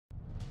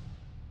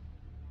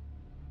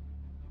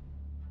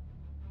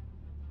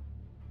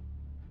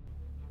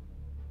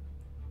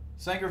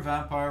Sengir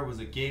Vampire was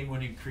a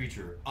game-winning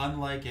creature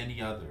unlike any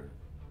other.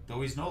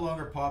 Though he's no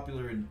longer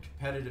popular in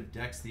competitive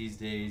decks these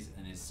days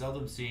and is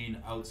seldom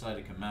seen outside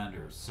of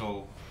Commander,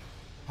 so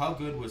how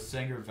good was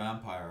Sengir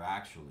Vampire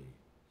actually?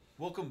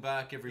 Welcome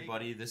back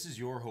everybody, this is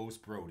your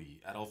host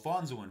Brody at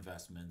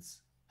AlphonsoInvestments,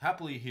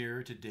 happily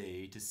here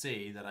today to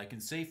say that I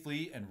can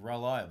safely and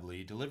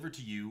reliably deliver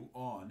to you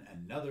on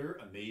another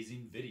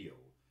amazing video.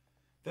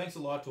 Thanks a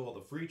lot to all the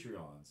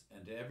Freetrons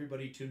and to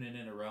everybody tuning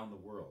in around the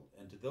world,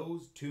 and to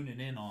those tuning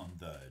in on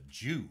the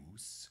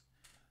juice,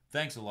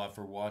 thanks a lot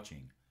for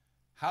watching.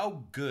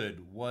 How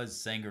good was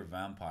Sengir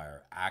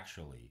Vampire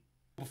actually?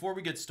 Before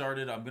we get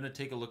started, I'm going to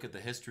take a look at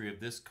the history of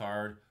this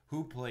card,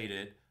 who played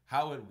it,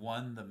 how it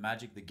won the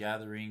Magic the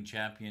Gathering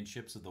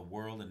Championships of the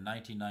World in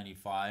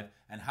 1995,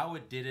 and how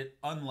it did it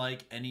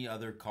unlike any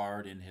other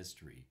card in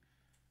history.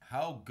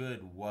 How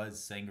good was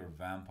Sengir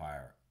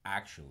Vampire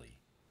actually?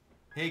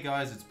 Hey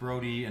guys, it's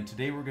Brody, and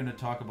today we're going to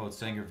talk about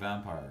Sengir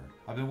Vampire.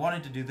 I've been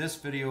wanting to do this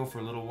video for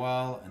a little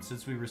while, and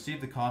since we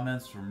received the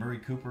comments from Murray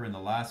Cooper in the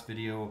last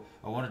video,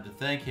 I wanted to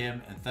thank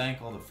him and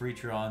thank all the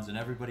Freetrons and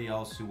everybody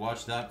else who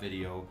watched that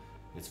video.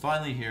 It's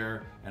finally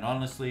here, and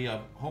honestly,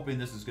 I'm hoping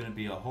this is going to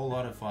be a whole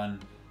lot of fun.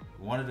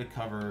 I wanted to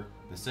cover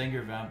the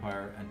Sengir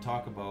Vampire and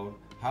talk about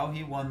how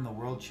he won the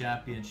World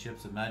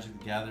Championships of Magic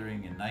the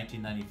Gathering in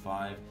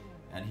 1995,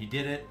 and he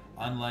did it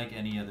unlike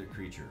any other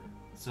creature.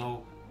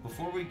 So,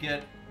 before we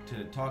get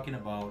to talking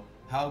about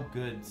how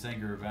good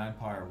Sengir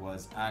Vampire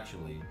was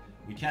actually,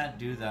 we can't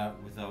do that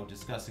without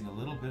discussing a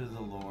little bit of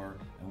the lore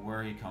and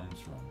where he comes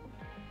from.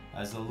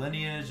 As the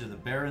lineage of the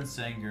Baron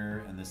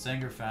Sengir and the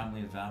Sengir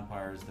family of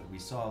vampires that we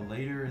saw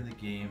later in the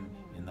game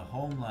in the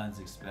Homelands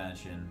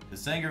expansion, the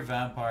Sengir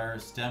Vampire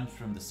stems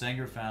from the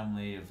Sengir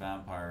family of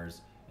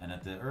vampires, and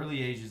at the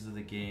early ages of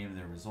the game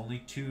there was only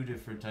two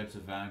different types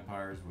of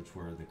vampires, which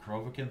were the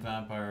Krovikan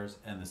vampires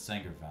and the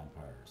Sengir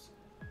vampires.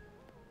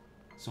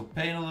 So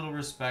paying a little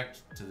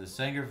respect to the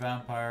Sengir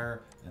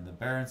Vampire and the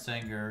Baron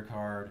Sengir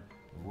card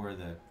were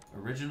the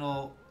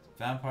original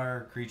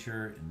vampire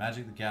creature in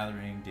Magic the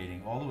Gathering,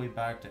 dating all the way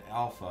back to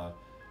Alpha.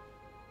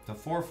 The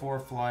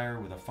 4/4 flyer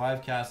with a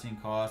 5 casting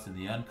cost in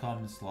the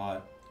uncommon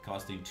slot,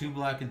 costing 2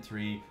 black and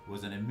 3,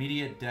 was an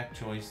immediate deck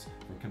choice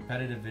for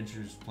competitive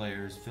interest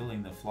players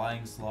filling the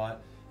flying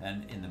slot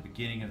and in the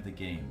beginning of the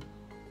game.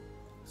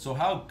 So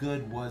how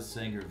good was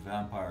Sengir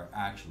Vampire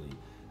actually?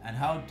 And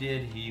how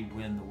did he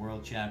win the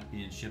World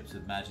Championships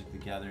of Magic the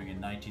Gathering in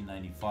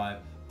 1995,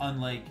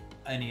 unlike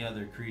any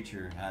other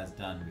creature has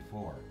done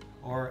before,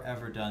 or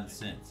ever done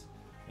since?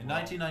 In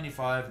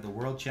 1995, the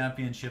World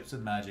Championships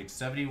of Magic,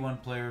 71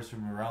 players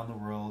from around the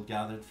world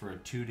gathered for a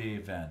 2-day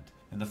event.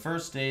 In the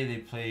first day, they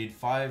played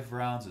 5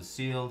 rounds of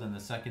Sealed, and the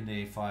second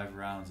day, 5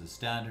 rounds of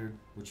Standard,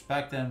 which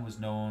back then was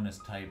known as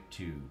Type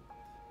 2.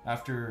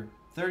 After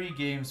 30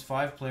 games,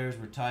 5 players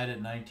were tied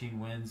at 19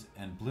 wins,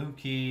 and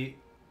Bloomkey,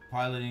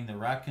 piloting the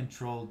Rat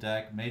Control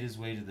deck, made his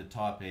way to the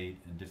top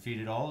 8 and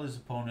defeated all his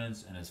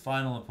opponents and his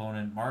final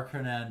opponent, Mark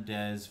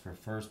Hernandez, for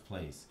first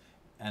place.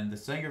 And the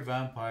Sengir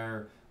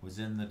Vampire was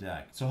in the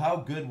deck. So how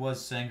good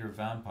was Sengir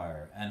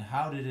Vampire, and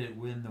how did it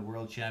win the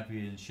World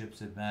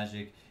Championships of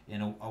Magic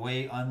in a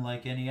way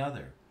unlike any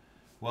other?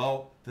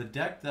 Well, the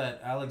deck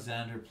that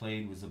Alexander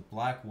played was a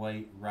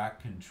black-white Rat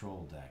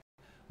Control deck,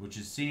 which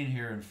is seen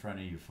here in front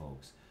of you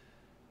folks.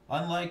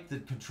 Unlike the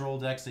control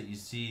decks that you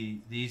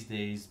see these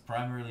days,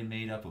 primarily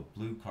made up of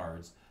blue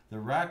cards,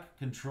 the Rat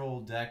Control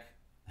deck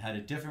had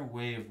a different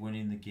way of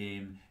winning the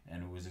game,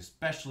 and it was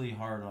especially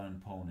hard on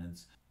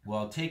opponents,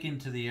 while taking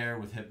to the air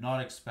with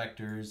Hypnotic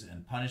Specters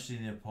and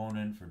punishing the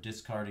opponent for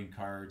discarding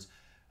cards.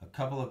 A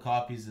couple of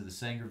copies of the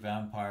Sengir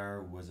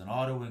Vampire was an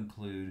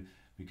auto-include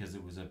because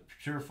it was a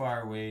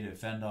surefire way to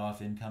fend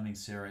off incoming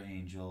Serra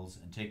Angels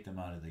and take them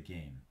out of the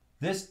game.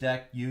 This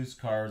deck used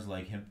cards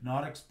like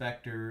Hypnotic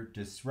Specter,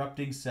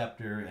 Disrupting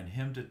Scepter, and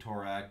Hymn to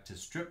Torak to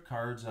strip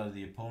cards out of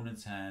the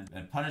opponent's hand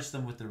and punish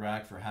them with the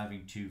rack for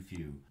having too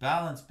few.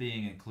 Balance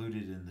being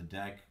included in the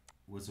deck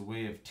was a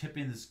way of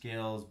tipping the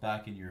scales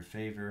back in your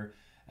favor,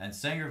 and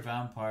Sengir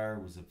Vampire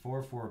was a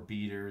 4/4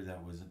 beater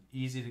that was an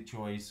easy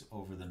choice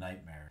over the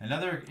Nightmare.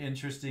 Another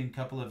interesting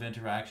couple of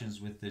interactions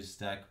with this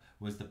deck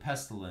was the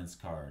Pestilence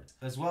card,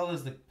 as well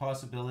as the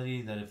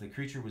possibility that if the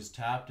creature was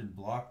tapped and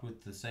blocked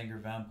with the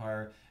Sengir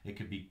Vampire, it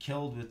could be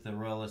killed with the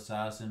Royal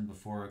Assassin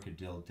before it could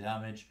deal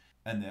damage,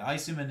 and the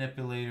Icy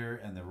Manipulator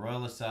and the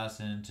Royal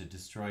Assassin to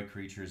destroy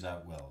creatures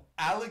at will.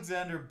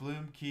 Alexander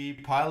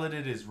Bloomkey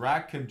piloted his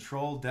Rat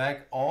Control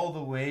deck all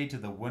the way to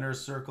the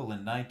winner's circle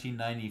in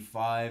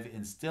 1995,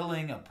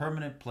 instilling a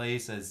permanent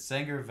place as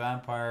Sengir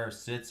Vampire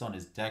sits on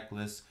his deck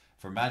list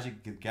for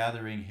Magic the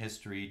Gathering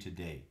history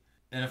today.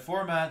 In a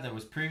format that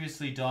was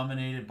previously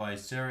dominated by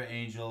Serra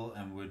Angel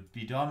and would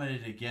be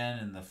dominated again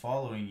in the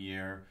following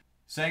year,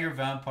 Sengir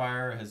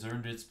Vampire has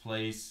earned its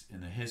place in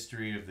the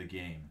history of the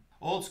game.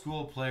 Old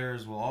school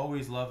players will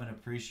always love and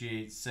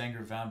appreciate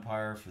Sengir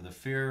Vampire for the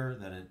fear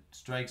that it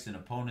strikes in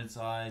opponents'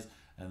 eyes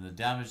and the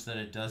damage that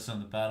it does on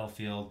the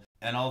battlefield.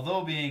 And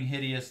although being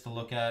hideous to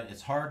look at,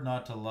 it's hard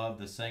not to love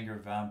the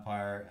Sengir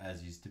vampire as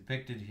he's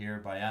depicted here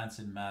by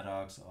Anson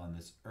Maddox on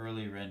this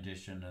early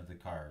rendition of the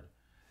card.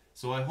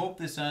 So I hope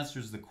this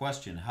answers the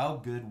question, how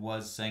good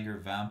was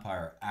Sengir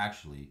Vampire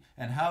actually?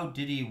 And how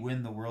did he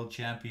win the World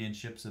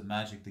Championships of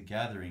Magic the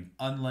Gathering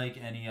unlike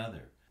any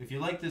other? If you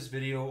like this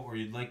video or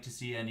you'd like to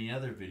see any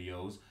other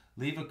videos,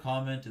 leave a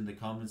comment in the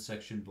comments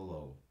section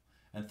below.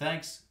 And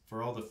thanks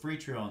for all the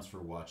Freetrons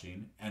for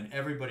watching and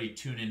everybody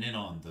tuning in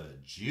on the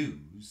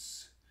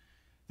juice.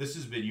 This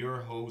has been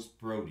your host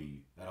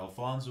Brody at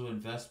Alphonso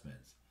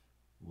Investments.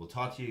 We'll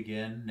talk to you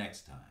again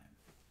next time.